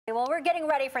Well, we're getting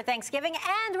ready for Thanksgiving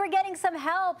and we're getting some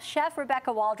help. Chef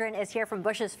Rebecca Waldron is here from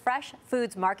Bush's Fresh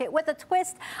Foods Market with a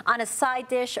twist on a side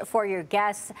dish for your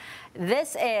guests.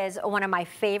 This is one of my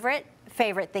favorite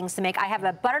things to make. I have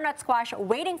a butternut squash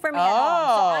waiting for me at home,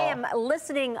 so I am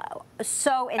listening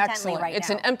so intently right now. It's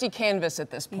an empty canvas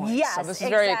at this point. Yes, so this is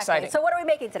very exciting. So what are we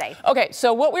making today? Okay,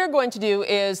 so what we're going to do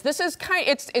is, this is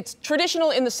it's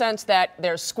traditional in the sense that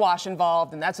there's squash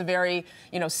involved, and that's a very,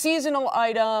 seasonal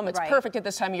item. It's perfect at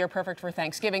this time of year, perfect for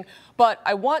Thanksgiving. But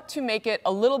I want to make it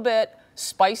a little bit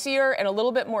spicier and a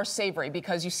little bit more savory,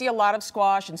 because you see a lot of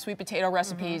squash and sweet potato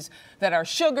recipes that are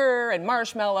sugar and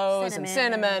marshmallows and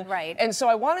cinnamon. And so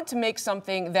I wanted to make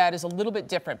something that is a little bit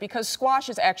different, because squash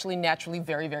is actually naturally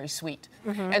very, very sweet.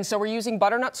 And so we're using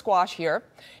butternut squash here.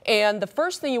 And the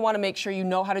first thing you want to make sure you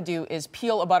know how to do is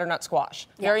peel a butternut squash.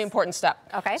 Very important step.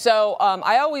 Okay. So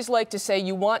I always like to say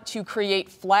you want to create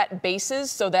flat bases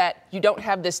so that you don't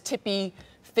have this tippy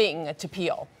thing to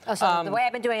peel. Oh, so the way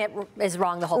I've been doing it is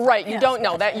wrong the whole time. Right, you don't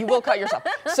know that. You will cut yourself.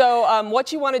 So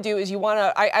what you want to do is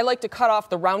I like to cut off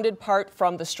the rounded part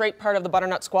from the straight part of the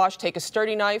butternut squash. Take a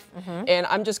sturdy knife, and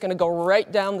I'm just going to go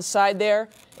right down the side there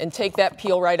and take that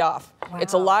peel right off. Wow.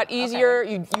 It's a lot easier.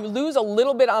 You lose a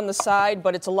little bit on the side,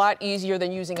 but it's a lot easier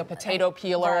than using a potato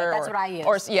peeler. That's what I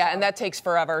use. And that takes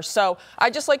forever. So I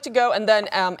just like to go, and then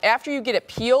after you get it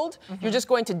peeled, you're just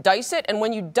going to dice it, and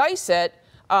when you dice it,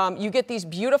 you get these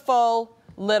beautiful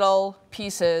little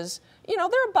pieces.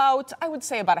 They're about, I would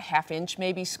say, about a ½ inch,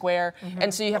 maybe square.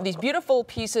 And so you have these beautiful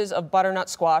pieces of butternut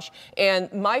squash.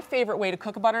 And my favorite way to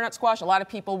cook a butternut squash, a lot of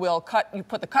people will you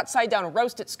put the cut side down and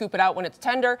roast it, scoop it out when it's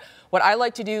tender. What I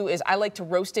like to do is I like to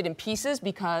roast it in pieces,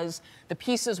 because the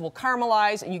pieces will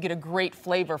caramelize and you get a great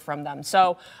flavor from them.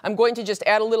 So I'm going to just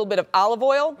add a little bit of olive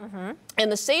oil.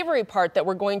 And the savory part that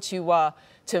we're going to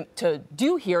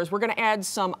do here is we're going to add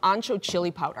some ancho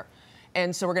chili powder.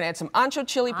 And so we're going to add some ancho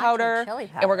chili powder,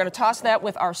 and we're going to toss that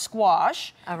with our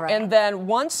squash. And then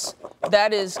once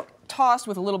that is tossed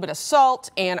with a little bit of salt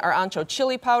and our ancho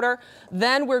chili powder,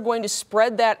 then we're going to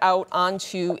spread that out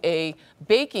onto a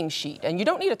baking sheet. And you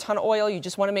don't need a ton of oil, you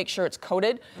just want to make sure it's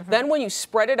coated. Then when you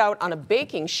spread it out on a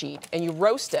baking sheet and you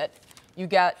roast it, you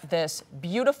got this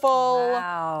beautiful,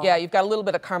 you've got a little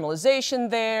bit of caramelization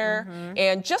there,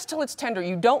 and just till it's tender.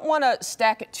 You don't want to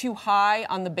stack it too high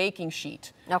on the baking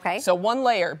sheet. So one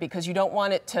layer, because you don't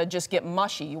want it to just get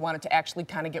mushy. You want it to actually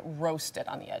kind of get roasted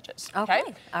on the edges. All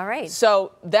right.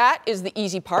 So that is the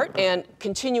easy part, and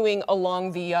continuing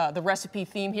along the recipe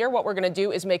theme here, what we're going to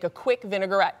do is make a quick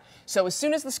vinaigrette. So as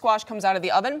soon as the squash comes out of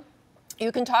the oven,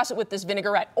 you can toss it with this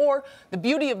vinaigrette. Or the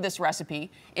beauty of this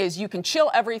recipe is you can chill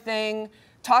everything,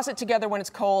 toss it together when it's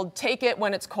cold, take it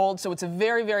when it's cold, so it's a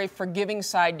very, very forgiving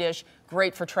side dish,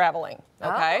 great for traveling.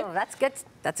 Oh, that's good.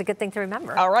 That's a good thing to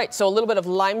remember. All right, so a little bit of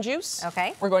lime juice.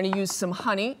 We're going to use some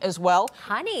honey as well.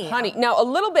 Honey. Now, a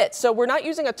little bit. So we're not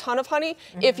using a ton of honey.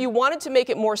 If you wanted to make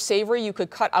it more savory, you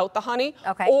could cut out the honey.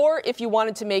 Or if you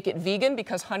wanted to make it vegan,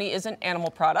 because honey is an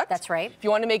animal product. That's right. If you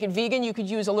want to make it vegan, you could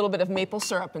use a little bit of maple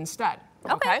syrup instead.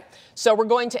 So we're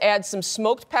going to add some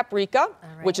smoked paprika,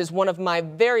 which is one of my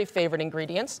very favorite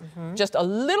ingredients. Just a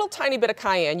little tiny bit of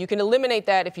cayenne. You can eliminate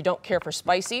that if you don't care for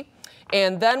spicy.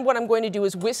 And then what I'm going to do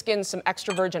is whisk in some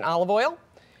extra virgin olive oil,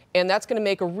 and that's going to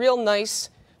make a real nice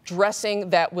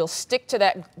dressing that will stick to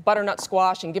that butternut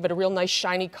squash and give it a real nice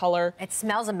shiny color. It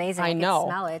smells amazing. I know. You can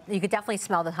smell it. You could definitely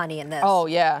smell the honey in this. Oh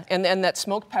yeah, and that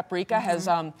smoked paprika has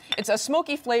it's a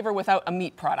smoky flavor without a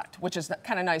meat product, which is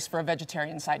kind of nice for a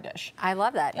vegetarian side dish. I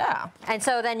love that. Yeah. And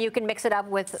so then you can mix it up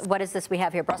with, what is this we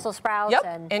have here? Brussels sprouts.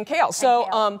 And kale.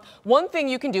 So one thing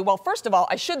you can do, well, first of all,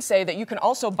 I should say that you can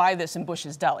also buy this in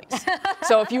Bush's Delis.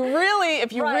 So if you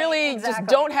really just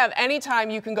don't have any time,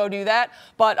 you can go do that.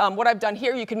 But what I've done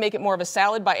here, you can make it more of a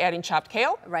salad by adding chopped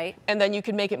kale. And then you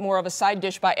can make it more of a side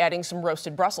dish by adding some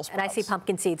roasted Brussels sprouts. And I see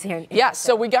pumpkin seeds here. Yes,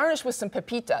 so we garnish with some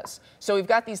pepitas. So we've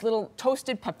got these little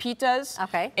toasted pepitas.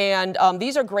 And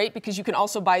these are great because you can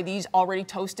also buy these already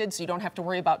toasted, so you don't have to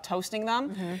worry about toasting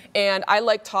them. And I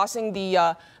like tossing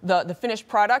the finished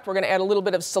product. We're going to add a little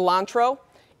bit of cilantro.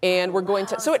 And we're going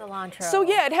to, so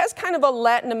yeah, it has kind of a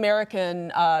Latin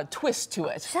American twist to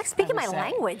it. She's like speaking my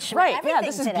language. Yeah,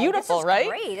 this is beautiful, right?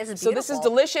 Great. This is beautiful. So this is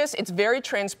delicious. It's very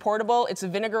transportable. It's a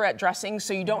vinaigrette dressing,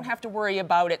 so you don't have to worry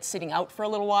about it sitting out for a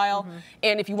little while.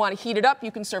 And if you want to heat it up, you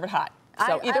can serve it hot.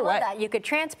 So either way. I love that. You could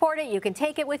transport it. You can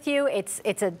take it with you. It's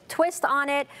a twist on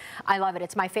it. I love it.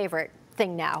 It's my favorite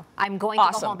thing now. I'm going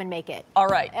to go home and make it. All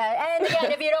right. And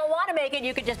again, if you don't want to make it,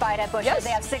 you can just buy it at Bush's. They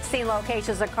have 16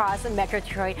 locations across Metro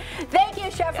Detroit. Thank you,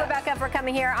 Chef Rebecca, for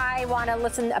coming here. I want to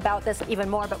listen about this even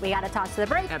more, but we got to toss to the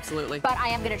break. Absolutely. But I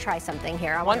am going to try something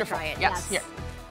here. I want to try it. Yes. Here.